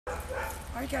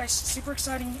Alright guys, super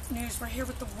exciting news. We're here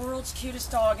with the world's cutest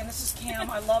dog, and this is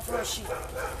Cam. I love her. She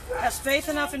has faith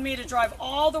enough in me to drive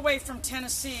all the way from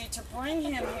Tennessee to bring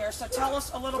him here. So tell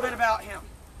us a little bit about him.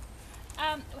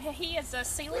 He is a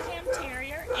Sealyham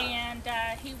Terrier, and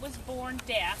he was born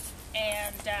deaf,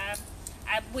 and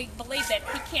we believe that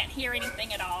he can't hear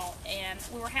anything at all, and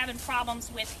we were having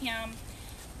problems with him.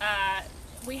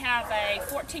 We have a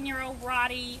 14-year-old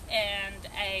Roddy and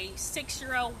a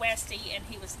 6-year-old Westie, and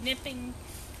he was nipping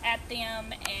at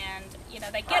them, and you know,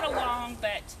 they get along,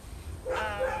 but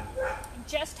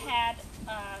just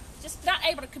not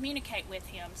able to communicate with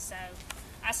him. So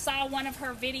I saw one of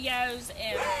her videos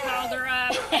and called her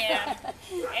up,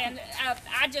 and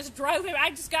I just drove him.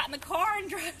 I just got in the car and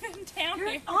drove him down You're,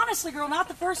 here. honestly, girl, not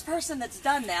the first person that's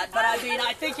done that, but I mean,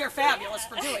 I think you're fabulous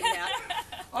for doing that.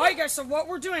 All right, guys, so what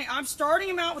we're doing, I'm starting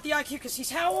him out with the IQ, because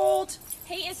he's how old?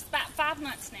 He is about 5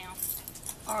 months now.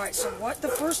 All right, so what the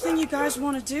first thing you guys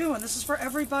want to do, and this is for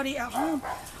everybody at home,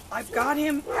 I've got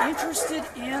him interested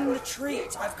in the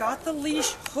treat. I've got the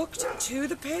leash hooked to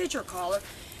the pager collar,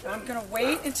 and I'm going to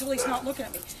wait until he's not looking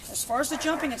at me. As far as the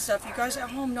jumping and stuff, you guys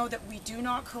at home know that we do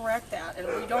not correct that, and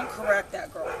we don't correct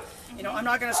that, girl. You know, I'm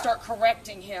not going to start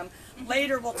correcting him.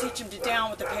 Later, we'll teach him to down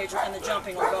with the pager, and the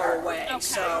jumping will go away. Okay.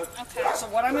 So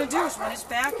what I'm going to do is when his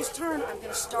back is turned, I'm going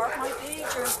to start my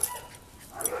pager.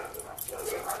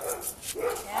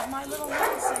 Add my little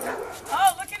legs in.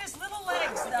 Oh, look at his little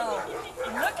legs, though.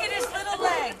 Look at his little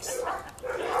legs.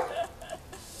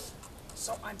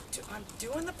 So I'm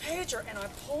doing the pager, and I'm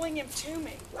pulling him to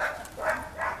me.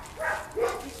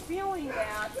 He's feeling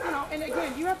that, you know, and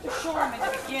again, you have to show him in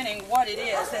the beginning what it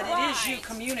is, that it is you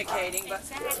communicating. But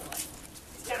exactly.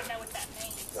 He's got to know what that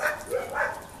means.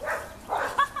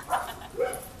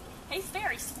 He's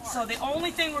very smart. So the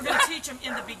only thing we're going to teach him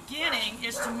in the beginning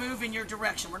is to move in your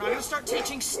direction. We're not going to start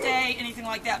teaching stay, anything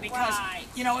like that, because,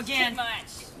 you know, again, too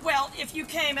much. Well, if you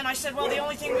came and I said, well, the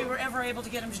only thing we were ever able to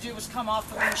get him to do was come off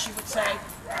the leash, you would say,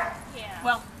 yeah.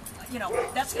 Well, you know,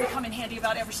 that's going to come in handy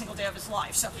about every single day of his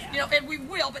life. So, you know, and we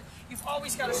will, but you've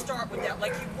always got to start with that.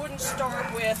 Like, you wouldn't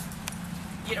start with,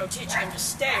 you know, teaching him to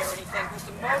stay or anything, because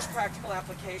the most practical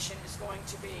application is going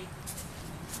to be,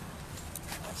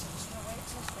 I'm just going to wait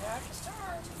until his back is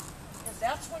turned, because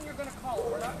that's when you're going to call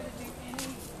him. We're not going to do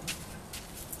any...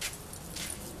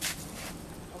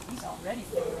 He's already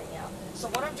figuring out. So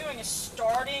what I'm doing is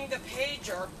starting the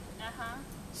pager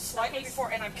slightly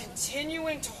before, and I'm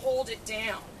continuing to hold it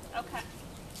down. Okay.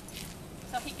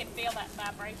 So he can feel that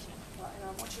vibration. And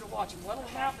I want you to watch. And what will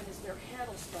happen is their head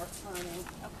will start turning.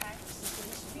 Okay. So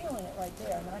he's feeling it right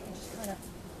there, and then I can just kind of...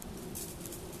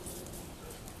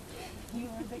 You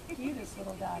are the cutest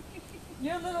little guy.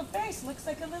 Your little face looks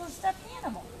like a little stuffed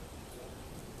animal.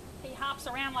 He hops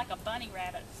around like a bunny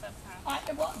rabbit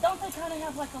sometimes. Well, don't they kind of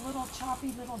have like a little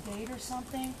choppy little gait or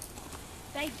something?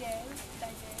 They do.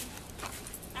 They do.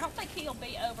 I don't think he'll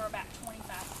be over about 25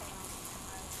 pounds.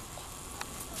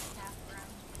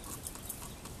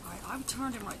 All right, I've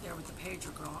turned him right there with the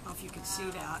pager, girl. I don't know if you can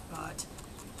see that, but...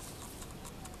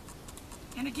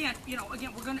 And again, you know, we're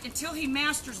going to, until he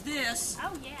masters this...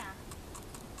 Oh, yeah.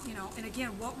 You know, and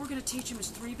again, what we're going to teach him is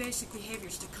 3 basic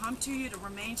behaviors: to come to you, to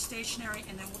remain stationary,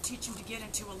 and then we'll teach him to get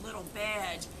into a little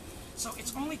bed. So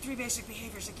it's only 3 basic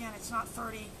behaviors. Again, it's not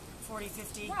 30, 40,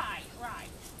 50. Right, right.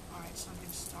 All right, so I'm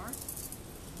going to start.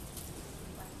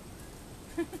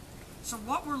 So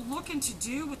what we're looking to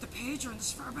do with the pager, and this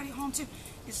is for everybody at home too,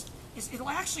 is it'll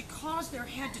actually cause their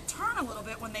head to turn a little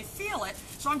bit when they feel it.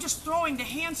 So I'm just throwing the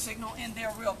hand signal in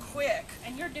there real quick.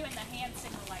 And you're doing the hand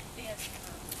signal like this.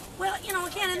 Well, you know,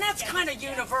 again, and that's kind of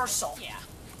universal. Yeah.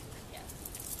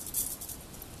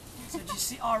 So did you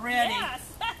see already? Yes.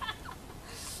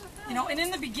 You know, and in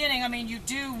the beginning, I mean, you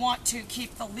do want to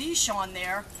keep the leash on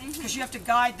there, because you have to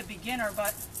guide the beginner,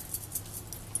 but...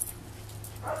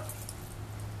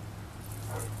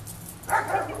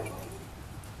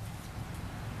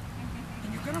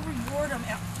 And you're going to reward him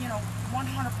at, you know,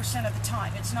 100% of the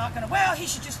time. It's not going to, well, he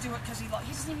should just do it because he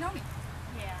doesn't even know me.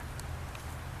 Yeah.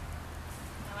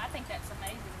 No, I think that's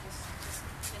amazing,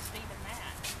 just even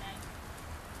that, you know.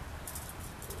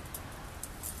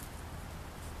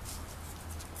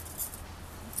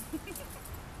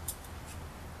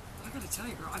 I got to tell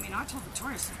you, girl, I mean, I told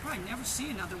Victoria, you'll probably never see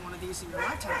another one of these in your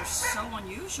lifetime. They're so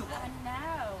unusual. I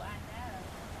know.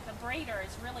 The breeder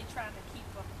is really trying to keep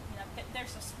them, you know,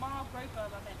 there's a small group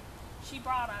of them, and she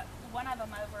brought one of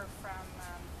them over from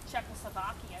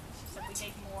Czechoslovakia, and she said we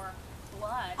need more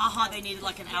blood. They needed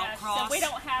like an outcross. So we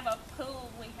don't have a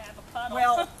pool, we have a puddle.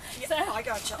 Well, so. I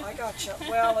gotcha.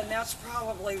 Well, and that's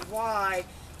probably why,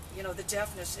 you know, the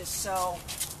deafness is so...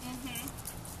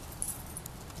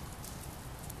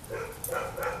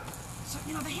 So,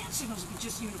 you know, the hand signals would be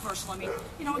just universal. I mean,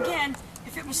 you know, again,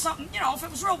 if it was something, you know, if it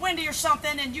was real windy or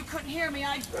something and you couldn't hear me,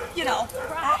 you know,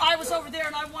 or I was over there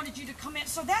and I wanted you to come in.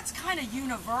 So that's kind of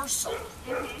universal.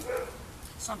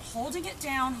 So I'm holding it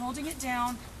down, holding it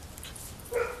down.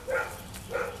 And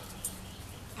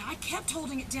I kept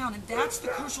holding it down, and that's the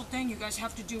crucial thing you guys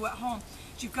have to do at home.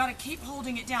 You've got to keep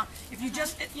holding it down. If you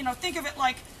just, you know, think of it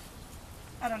like,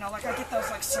 I don't know, like I get those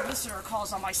like solicitor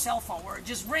calls on my cell phone where it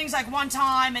just rings like one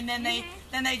time and then they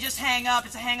just hang up.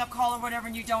 It's a hang up call or whatever,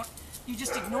 and you just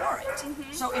ignore it.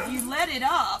 So if you let it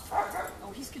up,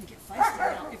 oh, he's gonna get feisty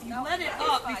now. If you let it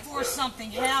up before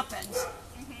something happens,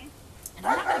 and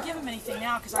I'm not gonna give him anything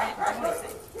now because I didn't do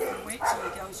anything. I'll wait till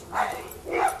he goes away.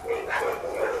 Yeah,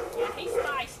 he's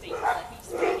feisty, but he's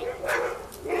funny.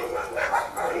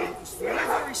 It was very,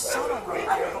 very subtle right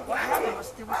there, but what happened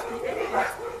was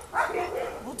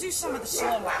we'll do some of the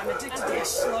slow-mo. I'm addicted to these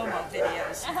slow-mo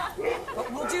videos.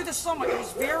 But we'll do the slow-mo. It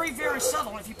was very, very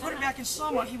subtle. If you put it back in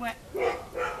slow-mo, he went,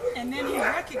 and then he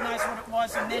recognized what it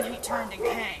was, and then he turned and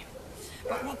came.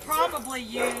 But we'll probably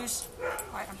use, all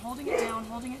right, I'm holding it down,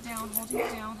 holding it down, holding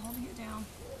it down, holding it down.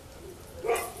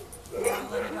 And I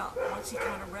let it up once he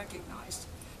kind of recognized.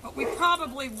 But we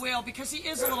probably will, because he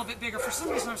is a little bit bigger. For some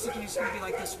reason, I was thinking he's going to be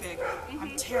like this big.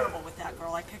 I'm terrible with that,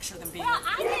 girl. I picture them being. Well,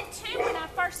 I did too when I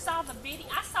first saw the video.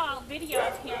 I saw a video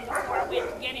of him before I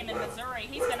went to get him in Missouri.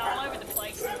 He's been all over the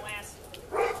place in the last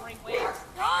 3 weeks.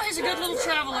 Oh, he's a good little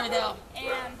traveler, though.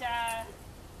 And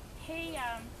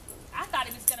I thought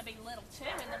he was going to be little too,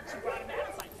 and then she brought him out. I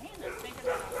was like, man, that's bigger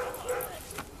than I thought.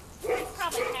 But he's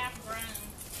probably half grown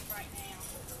right now.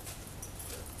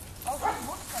 Oh, he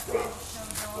looks like a little show.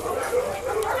 So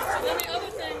then the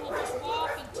other thing, we'll just walk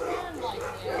and turn like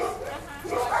this.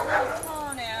 So I will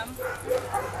turn him.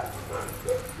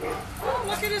 Oh,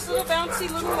 look at his little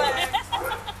bouncy little legs.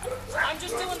 So I'm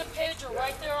just doing the pager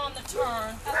right there on the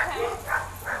turn. Okay.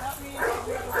 That means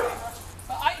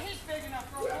but he's big enough,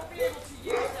 girl. We'll be able to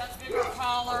use that bigger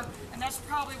collar, and that's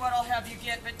probably what I'll have you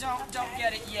get, but don't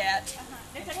get it yet.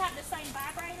 Does it have the same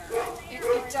vibrator right there?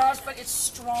 It does, but it's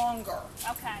stronger.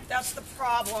 Okay. That's the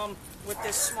problem with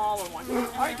this smaller one.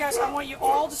 All right, guys, I want you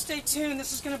all to stay tuned.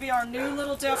 This is going to be our new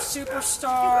little deaf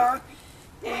superstar,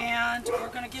 and we're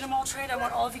going to get him all trained. I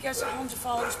want all of you guys at home to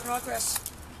follow his progress.